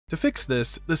To fix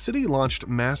this, the city launched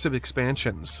massive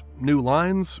expansions, new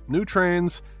lines, new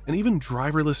trains, and even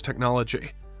driverless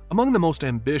technology. Among the most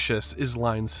ambitious is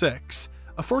Line 6,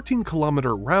 a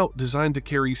 14-kilometer route designed to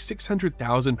carry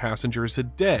 600,000 passengers a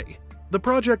day. The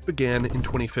project began in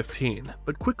 2015,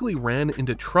 but quickly ran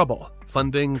into trouble.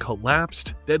 Funding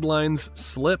collapsed, deadlines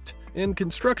slipped, and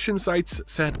construction sites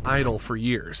sat idle for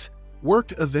years.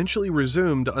 Work eventually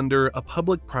resumed under a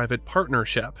public-private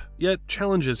partnership, yet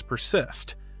challenges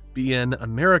persist. BN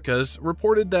Americas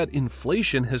reported that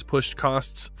inflation has pushed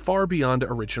costs far beyond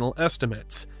original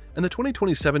estimates, and the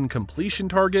 2027 completion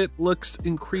target looks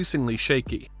increasingly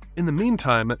shaky. In the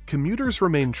meantime, commuters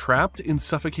remain trapped in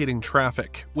suffocating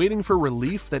traffic, waiting for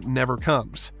relief that never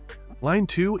comes. Line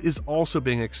 2 is also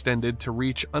being extended to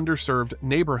reach underserved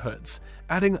neighborhoods,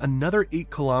 adding another 8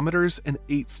 kilometers and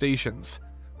 8 stations.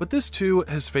 But this too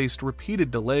has faced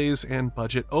repeated delays and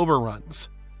budget overruns.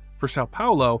 For São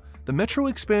Paulo, the metro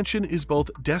expansion is both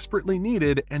desperately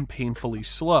needed and painfully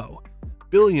slow.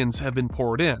 Billions have been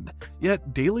poured in,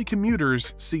 yet daily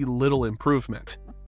commuters see little improvement.